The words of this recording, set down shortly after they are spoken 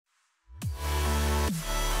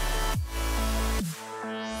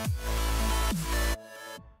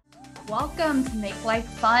Welcome to Make Life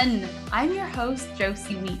Fun. I'm your host,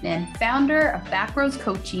 Jocey Wiitanen, founder of Backroads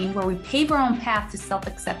Coaching, where we pave our own path to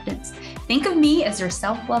self-acceptance. Think of me as your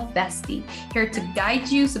self-love bestie, here to guide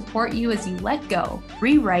you, support you as you let go,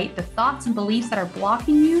 rewrite the thoughts and beliefs that are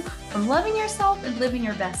blocking you from loving yourself and living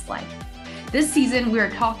your best life. This season, we are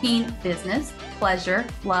talking business, pleasure,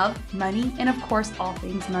 love, money, and of course, all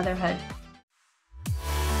things motherhood.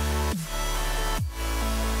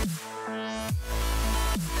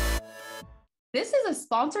 This is a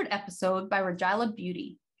sponsored episode by Rejalla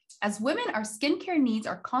Beauty. As women, our skincare needs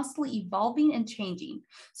are constantly evolving and changing,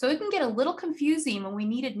 so it can get a little confusing when we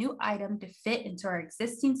need a new item to fit into our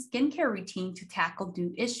existing skincare routine to tackle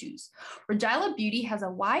new issues. Rejalla Beauty has a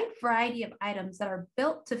wide variety of items that are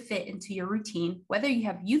built to fit into your routine, whether you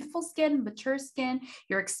have youthful skin, mature skin,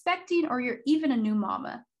 you're expecting, or you're even a new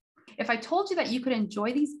mama. If I told you that you could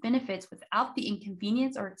enjoy these benefits without the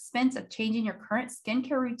inconvenience or expense of changing your current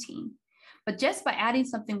skincare routine, but just by adding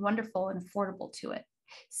something wonderful and affordable to it.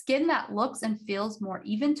 Skin that looks and feels more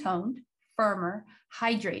even-toned, firmer,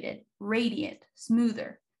 hydrated, radiant,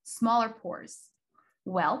 smoother, smaller pores.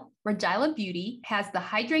 Well, Rejalla Beauty has the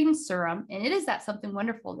Hydrating Serum, and it is that something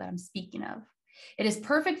wonderful that I'm speaking of. It is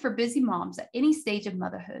perfect for busy moms at any stage of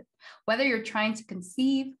motherhood, whether you're trying to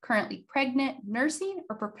conceive, currently pregnant, nursing,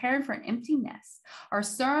 or preparing for an empty nest. Our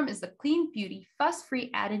serum is the clean beauty, fuss-free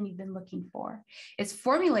add-in you've been looking for. It's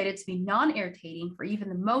formulated to be non-irritating for even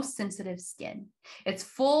the most sensitive skin. It's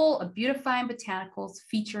full of beautifying botanicals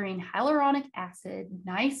featuring hyaluronic acid,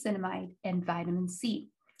 niacinamide, and vitamin C,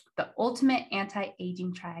 the ultimate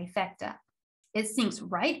anti-aging trifecta. It sinks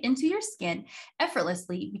right into your skin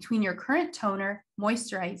effortlessly between your current toner,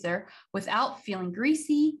 moisturizer, without feeling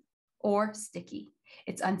greasy or sticky.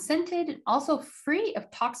 It's unscented and also free of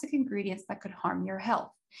toxic ingredients that could harm your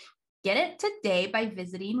health. Get it today by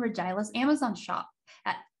visiting Rejalla's Amazon shop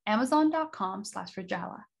at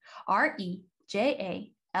amazon.com/Rejalla,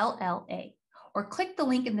 Rejalla, or click the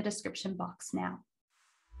link in the description box now.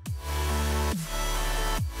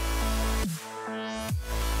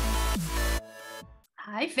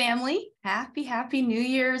 Hi, family. Happy New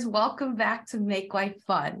Year's. Welcome back to Make Life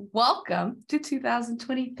Fun. Welcome to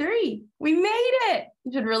 2023. We made it.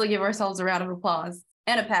 We should really give ourselves a round of applause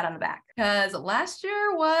and a pat on the back because last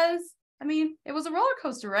year it was a roller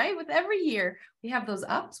coaster, right? With every year, we have those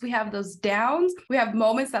ups, we have those downs, we have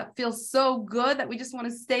moments that feel so good that we just want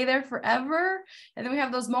to stay there forever. And then we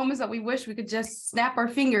have those moments that we wish we could just snap our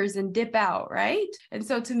fingers and dip out, right? And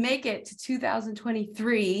so to make it to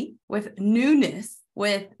 2023 with newness,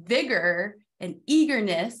 with vigor and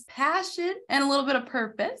eagerness, passion, and a little bit of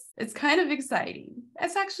purpose, it's kind of exciting.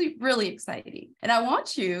 It's actually really exciting. And I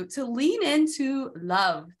want you to lean into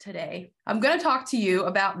love today. I'm going to talk to you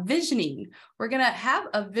about visioning. We're going to have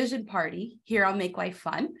a vision party here on Make Life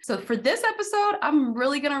Fun. So for this episode, I'm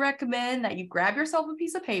really going to recommend that you grab yourself a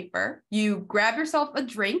piece of paper, you grab yourself a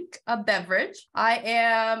drink, a beverage. I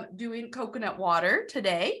am doing coconut water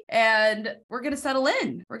today, and we're going to settle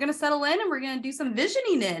in. We're going to settle in and we're going to do some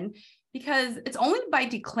visioning in. Because it's only by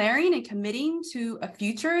declaring and committing to a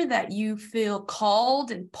future that you feel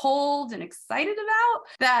called and pulled and excited about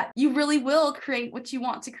that you really will create what you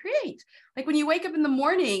want to create. Like when you wake up in the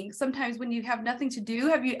morning, sometimes when you have nothing to do,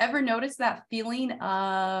 have you ever noticed that feeling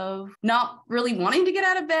of not really wanting to get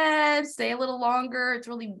out of bed, stay a little longer, it's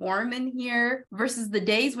really warm in here, versus the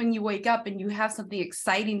days when you wake up and you have something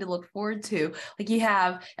exciting to look forward to, like you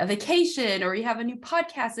have a vacation or you have a new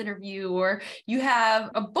podcast interview or you have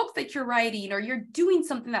a book that you're writing or you're doing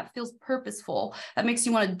something that feels purposeful, that makes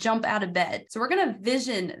you want to jump out of bed. So we're going to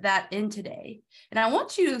vision that in today. And I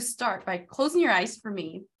want you to start by closing your eyes for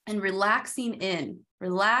me and relaxing in,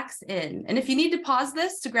 relax in. And if you need to pause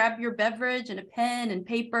this to grab your beverage and a pen and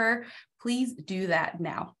paper, please do that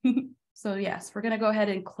now. So yes, we're going to go ahead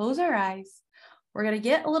and close our eyes. We're going to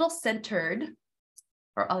get a little centered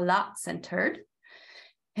or a lot centered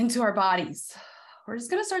into our bodies. We're just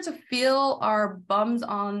going to start to feel our bums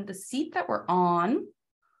on the seat that we're on.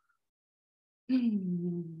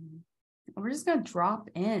 We're just going to drop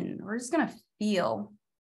in. We're just going to feel.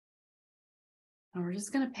 And we're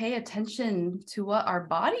just going to pay attention to what our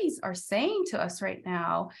bodies are saying to us right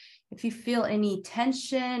now. If you feel any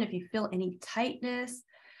tension, if you feel any tightness,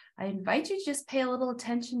 I invite you to just pay a little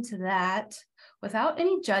attention to that without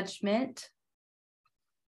any judgment.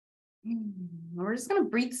 We're just going to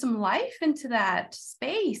breathe some life into that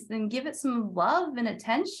space and give it some love and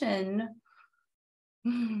attention.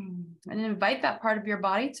 And invite that part of your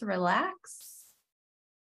body to relax.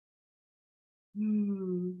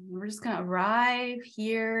 We're just going to arrive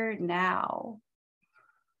here now.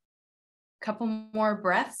 Couple more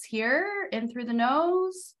breaths here, in through the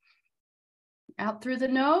nose Out through the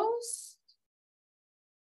nose.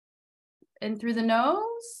 In through the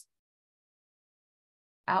nose.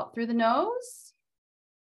 Out through the nose.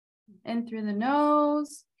 In through the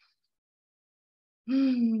nose.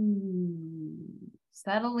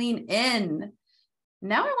 Settling in.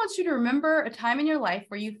 Now I want you to remember a time in your life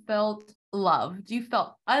where you felt loved. You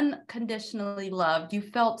felt unconditionally loved. You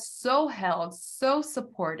felt so held, so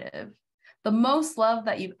supportive. The most love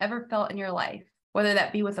that you've ever felt in your life, whether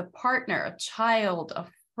that be with a partner, a child, a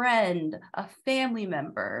friend, a family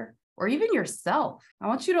member, or even yourself. I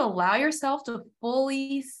want you to allow yourself to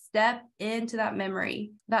fully step into that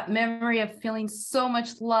memory of feeling so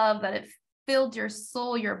much love that it filled your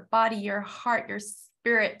soul, your body, your heart, your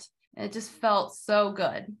spirit. And it just felt so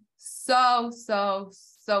good. So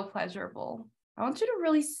pleasurable. I want you to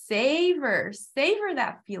really savor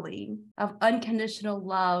that feeling of unconditional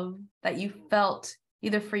love that you felt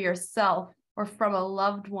either for yourself or from a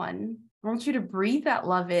loved one. I want you to breathe that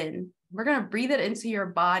love in. We're going to breathe it into your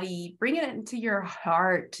body, bring it into your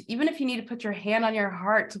heart. Even if you need to put your hand on your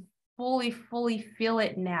heart to fully feel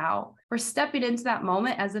it now. We're stepping into that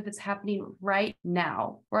moment as if it's happening right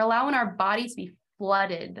now. We're allowing our body to be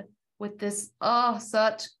flooded with this,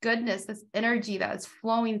 such goodness, this energy that is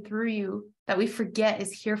flowing through you that we forget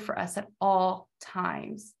is here for us at all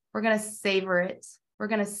times. We're going to savor it. We're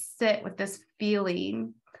going to sit with this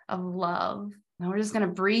feeling of love. And we're just going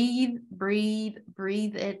to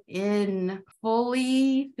breathe it in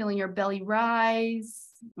fully, feeling your belly rise.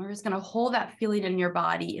 We're just going to hold that feeling in your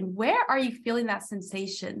body. And where are you feeling that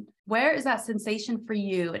sensation? Where is that sensation for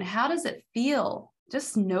you? And how does it feel?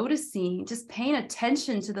 Just noticing, just paying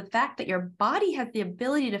attention to the fact that your body has the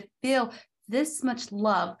ability to feel this much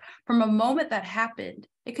love from a moment that happened.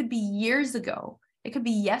 It could be years ago. It could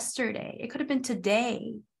be yesterday. It could have been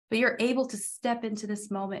today. But you're able to step into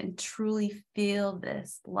this moment and truly feel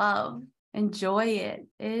this love. Enjoy it.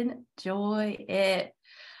 Enjoy it.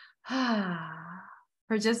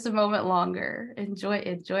 For just a moment longer. Enjoy.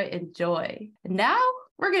 And now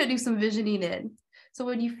we're going to do some visioning in. So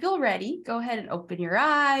when you feel ready, go ahead and open your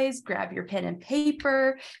eyes, grab your pen and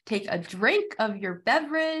paper, take a drink of your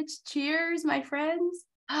beverage. Cheers, my friends.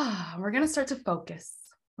 We're going to start to focus.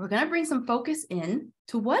 We're going to bring some focus in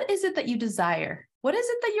to what is it that you desire? What is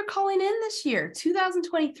it that you're calling in this year,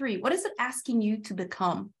 2023? What is it asking you to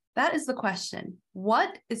become? That is the question.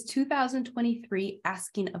 What is 2023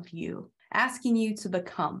 asking of you? Asking you to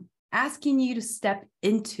become? Asking you to step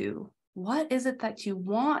into? What is it that you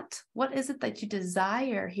want? What is it that you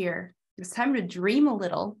desire here? It's time to dream a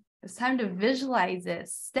little. It's time to visualize it.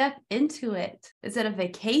 Step into it. Is it a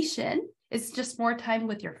vacation? Is it just more time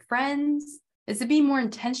with your friends? Is it being more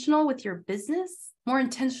intentional with your business? More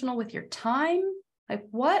intentional with your time? Like,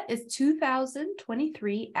 what is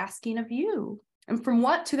 2023 asking of you? And from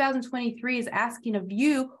what 2023 is asking of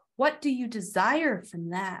you, what do you desire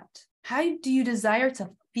from that? How do you desire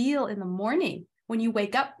to feel in the morning when you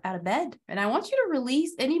wake up out of bed? And I want you to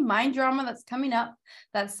release any mind drama that's coming up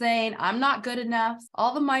that's saying, I'm not good enough.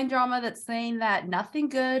 All the mind drama that's saying that nothing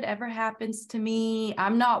good ever happens to me.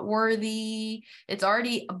 I'm not worthy. It's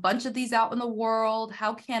already a bunch of these out in the world.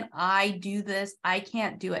 How can I do this? I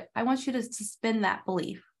can't do it. I want you to suspend that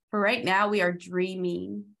belief. For right now, we are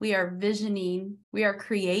dreaming. We are visioning. We are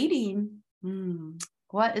creating.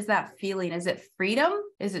 What is that feeling? Is it freedom?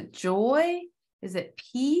 Is it joy? Is it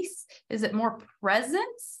peace? Is it more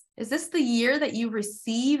presence? Is this the year that you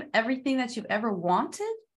receive everything that you've ever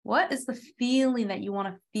wanted? What is the feeling that you want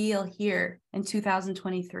to feel here in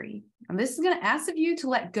 2023? And this is going to ask of you to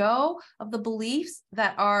let go of the beliefs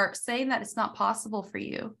that are saying that it's not possible for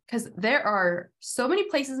you. Because there are so many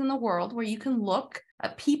places in the world where you can look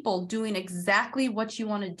at people doing exactly what you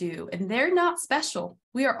want to do, and they're not special.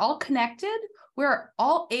 We are all connected. We're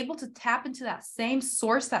all able to tap into that same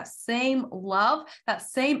source, that same love, that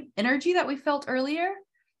same energy that we felt earlier.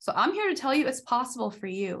 So I'm here to tell you it's possible for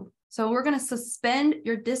you. So we're going to suspend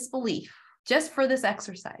your disbelief just for this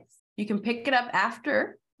exercise. You can pick it up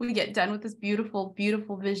after we get done with this beautiful,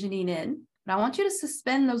 beautiful visioning in. But I want you to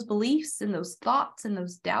suspend those beliefs and those thoughts and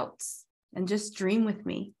those doubts and just dream with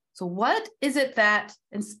me. So what is it that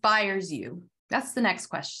inspires you? That's the next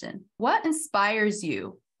question. What inspires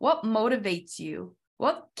you? What motivates you?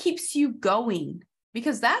 What keeps you going?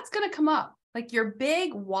 Because that's going to come up. Like your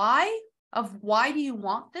big why of why do you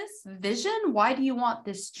want this vision? Why do you want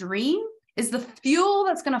this dream? Is the fuel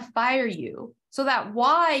that's going to fire you. So that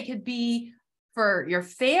why could be for your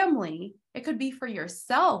family. It could be for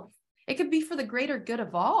yourself. It could be for the greater good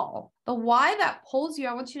of all. The why that pulls you,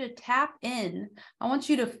 I want you to tap in. I want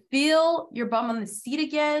you to feel your bum on the seat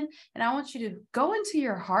again. And I want you to go into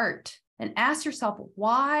your heart and ask yourself,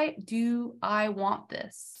 why do I want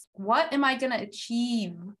this? What am I going to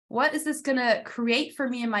achieve? What is this going to create for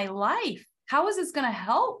me in my life? How is this going to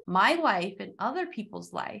help my life and other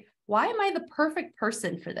people's life? Why am I the perfect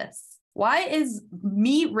person for this? Why is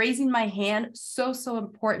me raising my hand so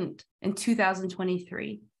important in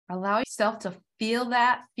 2023? Allow yourself to feel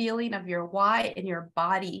that feeling of your why in your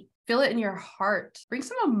body. Feel it in your heart. Bring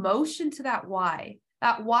some emotion to that why.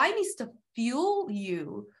 That why needs to fuel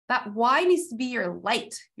you. That why needs to be your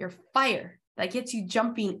light, your fire that gets you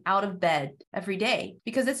jumping out of bed every day.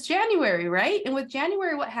 Because it's January, right? And with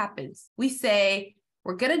January, what happens? We say,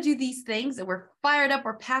 we're going to do these things and we're fired up.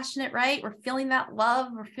 We're passionate, right? We're feeling that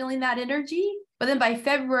love. We're feeling that energy. But then by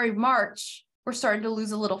February, March, we're starting to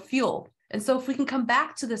lose a little fuel. And so if we can come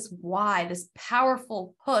back to this why, this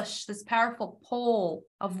powerful push, this powerful pull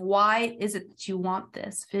of why is it that you want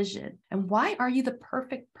this vision? And why are you the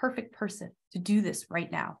perfect person to do this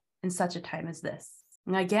right now in such a time as this?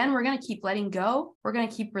 And again, we're going to keep letting go. We're going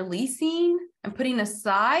to keep releasing and putting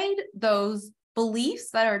aside those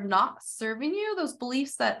beliefs that are not serving you, those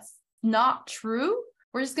beliefs that's not true.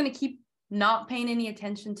 We're just going to keep not paying any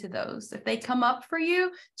attention to those. If they come up for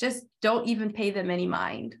you, just don't even pay them any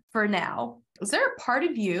mind for now. Is there a part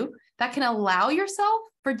of you that can allow yourself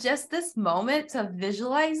for just this moment to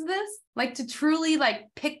visualize this? Like to truly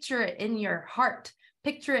picture it in your heart,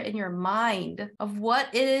 picture it in your mind of what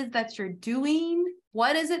it is that you're doing.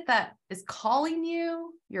 What is it that is calling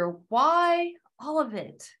you? Your why, all of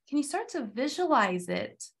it. Can you start to visualize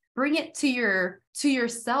it? Bring it to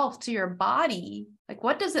yourself, to your body. Like,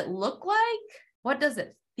 what does it look like? What does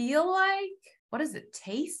it feel like? What does it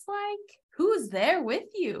taste like? Who is there with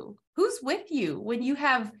you? Who's with you when you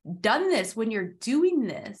have done this, when you're doing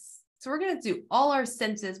this? So we're going to do all our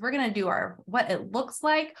senses. We're going to do what it looks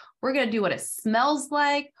like. We're going to do what it smells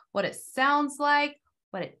like, what it sounds like,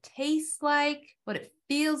 what it tastes like, what it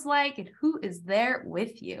feels like, and who is there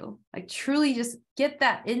with you. Like truly just get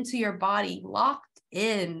that into your body, locked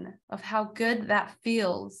in of how good that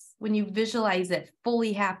feels when you visualize it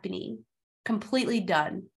fully happening, completely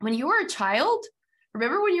done. When you were a child,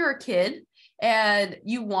 remember when you were a kid and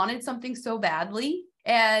you wanted something so badly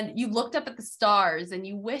and you looked up at the stars and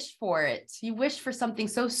you wished for it. You wished for something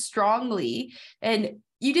so strongly and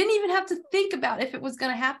you didn't even have to think about if it was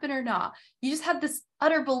going to happen or not. You just had this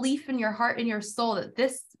utter belief in your heart and your soul that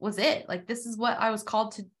this was it. Like, this is what I was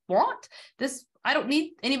called to want. I don't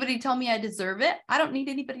need anybody to tell me I deserve it. I don't need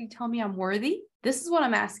anybody to tell me I'm worthy. This is what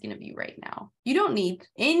I'm asking of you right now. You don't need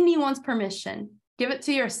anyone's permission. Give it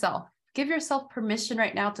to yourself. Give yourself permission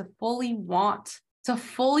right now to fully want, to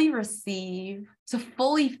fully receive, to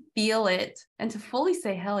fully feel it, and to fully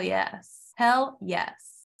say, hell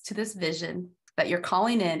yes to this vision that you're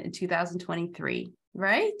calling in 2023,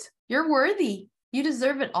 right? You're worthy. You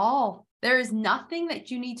deserve it all. There is nothing that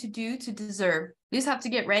you need to do to deserve. You just have to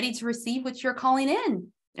get ready to receive what you're calling in.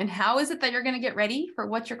 And how is it that you're going to get ready for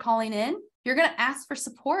what you're calling in? You're going to ask for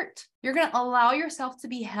support. You're going to allow yourself to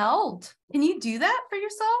be held. Can you do that for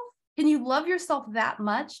yourself? Can you love yourself that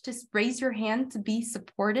much to raise your hand to be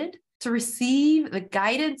supported, to receive the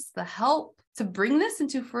guidance, the help, to bring this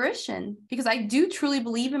into fruition? Because I do truly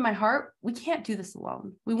believe in my heart, we can't do this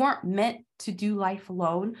alone. We weren't meant to do life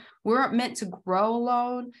alone. We weren't meant to grow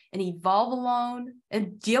alone and evolve alone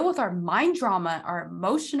and deal with our mind drama, our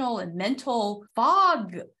emotional and mental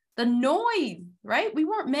fog, the noise, right? We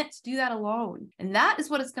weren't meant to do that alone. And that is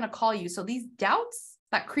what it's going to call you. So these doubts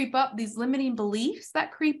that creep up, these limiting beliefs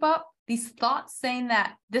that creep up, these thoughts saying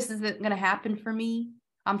that this isn't going to happen for me,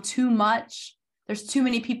 I'm too much, there's too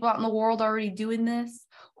many people out in the world already doing this.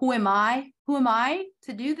 Who am I? Who am I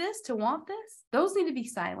to do this, to want this? Those need to be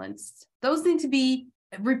silenced. Those need to be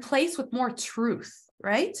replaced with more truth,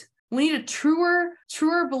 right? We need a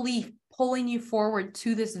truer belief pulling you forward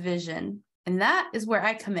to this vision. And that is where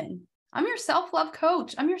I come in. I'm your self-love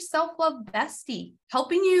coach. I'm your self-love bestie,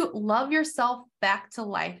 helping you love yourself back to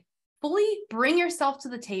life. Fully bring yourself to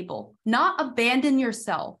the table, not abandon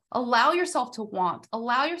yourself. Allow yourself to want,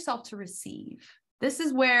 allow yourself to receive. This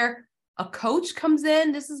is where a coach comes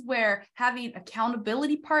in. This is where having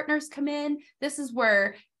accountability partners come in. This is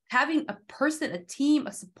where having a person, a team,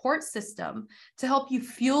 a support system to help you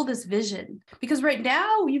fuel this vision. Because right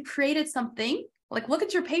now you've created something, like look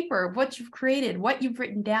at your paper, what you've created, what you've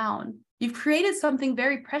written down. You've created something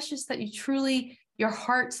very precious that you truly, your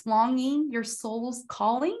heart's longing, your soul's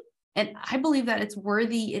calling. And I believe that it's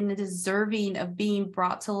worthy and deserving of being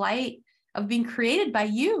brought to light, of being created by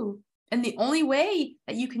you. And the only way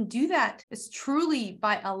that you can do that is truly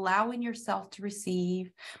by allowing yourself to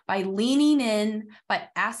receive, by leaning in, by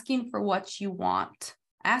asking for what you want,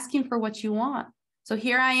 So So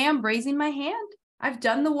here I am raising my hand. I've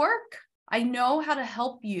done the work. I know how to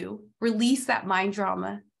help you release that mind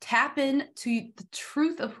drama, tap into the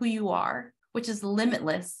truth of who you are, which is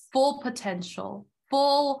limitless, full potential,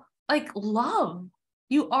 full love.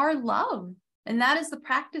 You are love. And that is the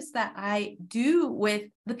practice that I do with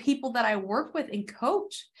the people that I work with and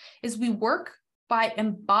coach, is we work by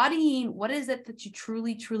embodying what is it that you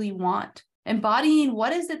truly, truly want. Embodying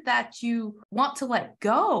what is it that you want to let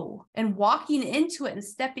go, and walking into it and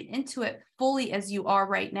stepping into it fully as you are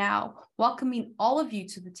right now, welcoming all of you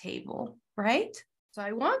to the table, right? So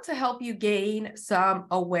I want to help you gain some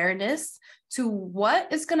awareness to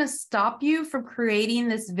what is going to stop you from creating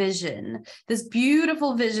this vision, this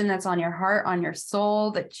beautiful vision that's on your heart, on your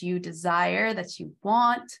soul, that you desire, that you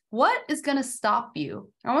want. What is going to stop you?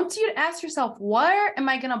 I want you to ask yourself, where am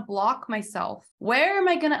I going to block myself? Where am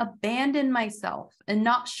I going to abandon myself and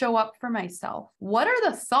not show up for myself? What are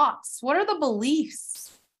the thoughts? What are the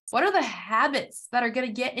beliefs? What are the habits that are going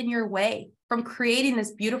to get in your way from creating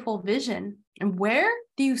this beautiful vision? And where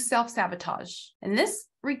do you self-sabotage? And this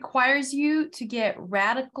requires you to get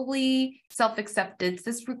radically self-acceptance.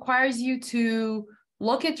 This requires you to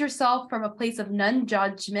look at yourself from a place of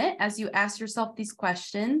non-judgment as you ask yourself these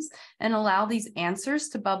questions and allow these answers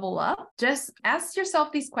to bubble up. Just ask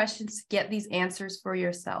yourself these questions to get these answers for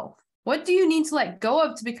yourself. What do you need to let go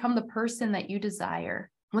of to become the person that you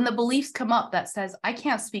desire? When the beliefs come up that says, I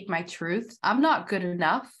can't speak my truth, I'm not good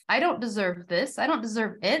enough, I don't deserve this, I don't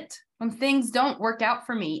deserve it, when things don't work out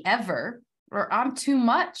for me ever, or I'm too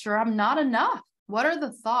much, or I'm not enough, what are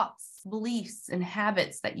the thoughts, beliefs, and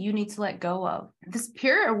habits that you need to let go of? This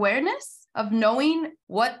pure awareness of knowing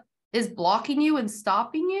what is blocking you and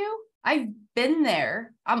stopping you, I've been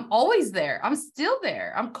there. I'm always there. I'm still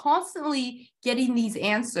there. I'm constantly getting these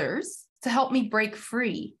answers to help me break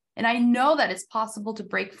free. And I know that it's possible to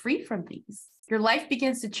break free from these. Your life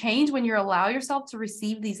begins to change when you allow yourself to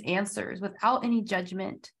receive these answers without any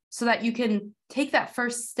judgment, so that you can take that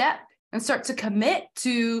first step and start to commit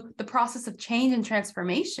to the process of change and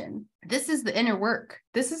transformation. This is the inner work.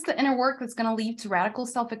 This is the inner work that's going to lead to radical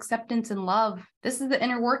self-acceptance and love. This is the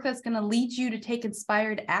inner work that's going to lead you to take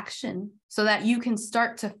inspired action so that you can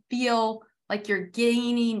start to feel like you're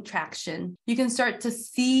gaining traction. You can start to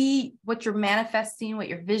see what you're manifesting, what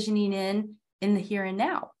you're visioning in the here and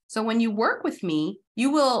now. So when you work with me,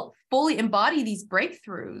 you will fully embody these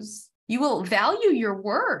breakthroughs. You will value your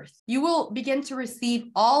worth. You will begin to receive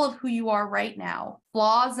all of who you are right now,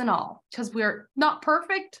 flaws and all, because we're not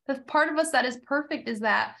perfect. The part of us that is perfect is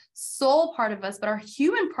that soul part of us, but our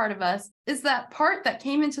human part of us is that part that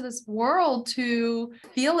came into this world to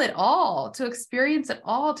feel it all, to experience it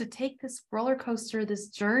all, to take this roller coaster, this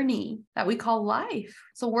journey that we call life.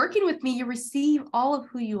 So working with me, you receive all of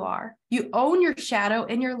who you are. You own your shadow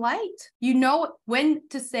and your light. You know when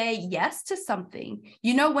to say yes to something.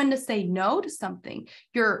 You know when to say no to something.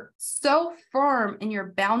 You're so firm in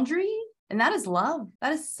your boundary. And that is love.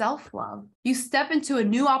 That is self-love. You step into a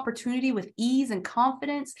new opportunity with ease and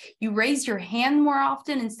confidence. You raise your hand more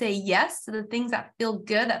often and say yes to the things that feel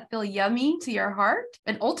good, that feel yummy to your heart.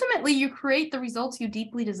 And ultimately, you create the results you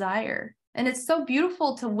deeply desire. And it's so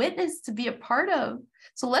beautiful to witness, to be a part of.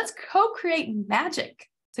 So let's co-create magic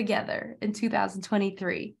together in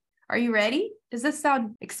 2023. Are you ready? Does this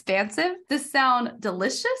sound expansive? Does this sound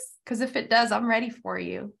delicious? Because if it does, I'm ready for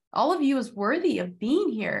you. All of you is worthy of being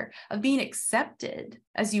here, of being accepted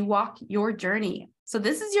as you walk your journey. So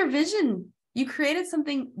this is your vision. You created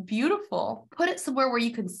something beautiful. Put it somewhere where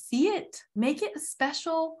you can see it. Make it a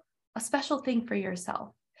special thing for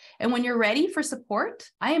yourself. And when you're ready for support,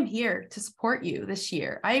 I am here to support you this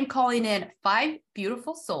year. I am calling in 5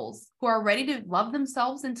 beautiful souls who are ready to love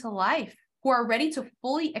themselves into life, who are ready to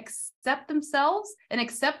fully accept themselves and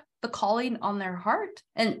accept the calling on their heart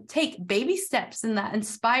and take baby steps in that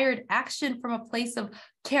inspired action from a place of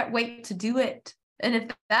can't wait to do it. And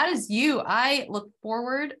if that is you, I look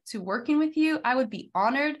forward to working with you. I would be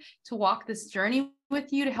honored to walk this journey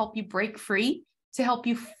with you, to help you break free, to help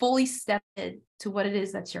you fully step into what it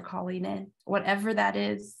is that you're calling in. Whatever that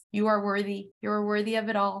is, you are worthy. You're worthy of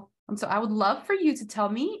it all. And so I would love for you to tell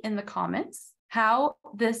me in the comments how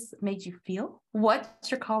this made you feel, what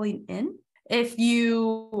you're calling in. If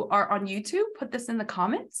you are on YouTube, put this in the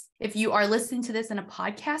comments. If you are listening to this in a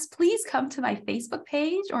podcast, please come to my Facebook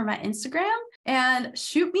page or my Instagram and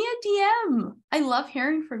shoot me a DM. I love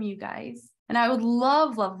hearing from you guys. And I would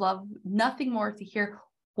love, love, love nothing more to hear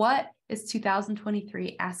what is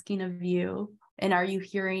 2023 asking of you. And are you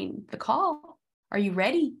hearing the call? Are you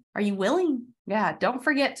ready? Are you willing? Yeah, don't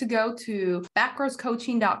forget to go to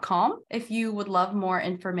backrowscoaching.com if you would love more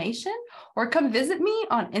information, or come visit me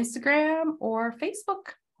on Instagram or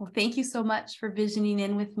Facebook. Well, thank you so much for visioning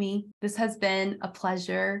in with me. This has been a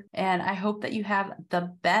pleasure, and I hope that you have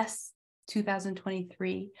the best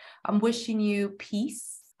 2023. I'm wishing you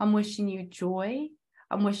peace. I'm wishing you joy.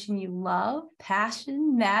 I'm wishing you love,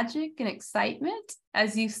 passion, magic, and excitement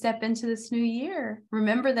as you step into this new year.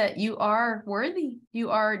 Remember that you are worthy. You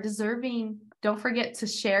are deserving. Don't forget to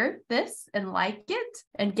share this and like it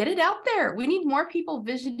and get it out there. We need more people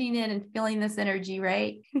visioning in and feeling this energy,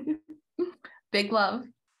 right? Big love.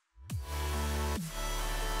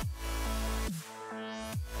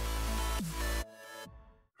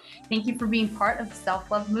 Thank you for being part of the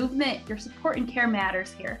self-love movement. Your support and care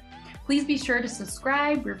matters here. Please be sure to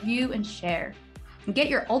subscribe, review, and share. And get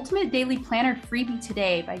your ultimate daily planner freebie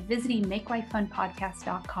today by visiting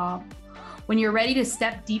makewifefunpodcast.com. When you're ready to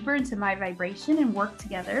step deeper into my vibration and work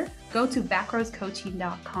together, go to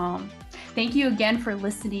backrowscoaching.com. Thank you again for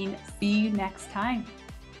listening. See you next time.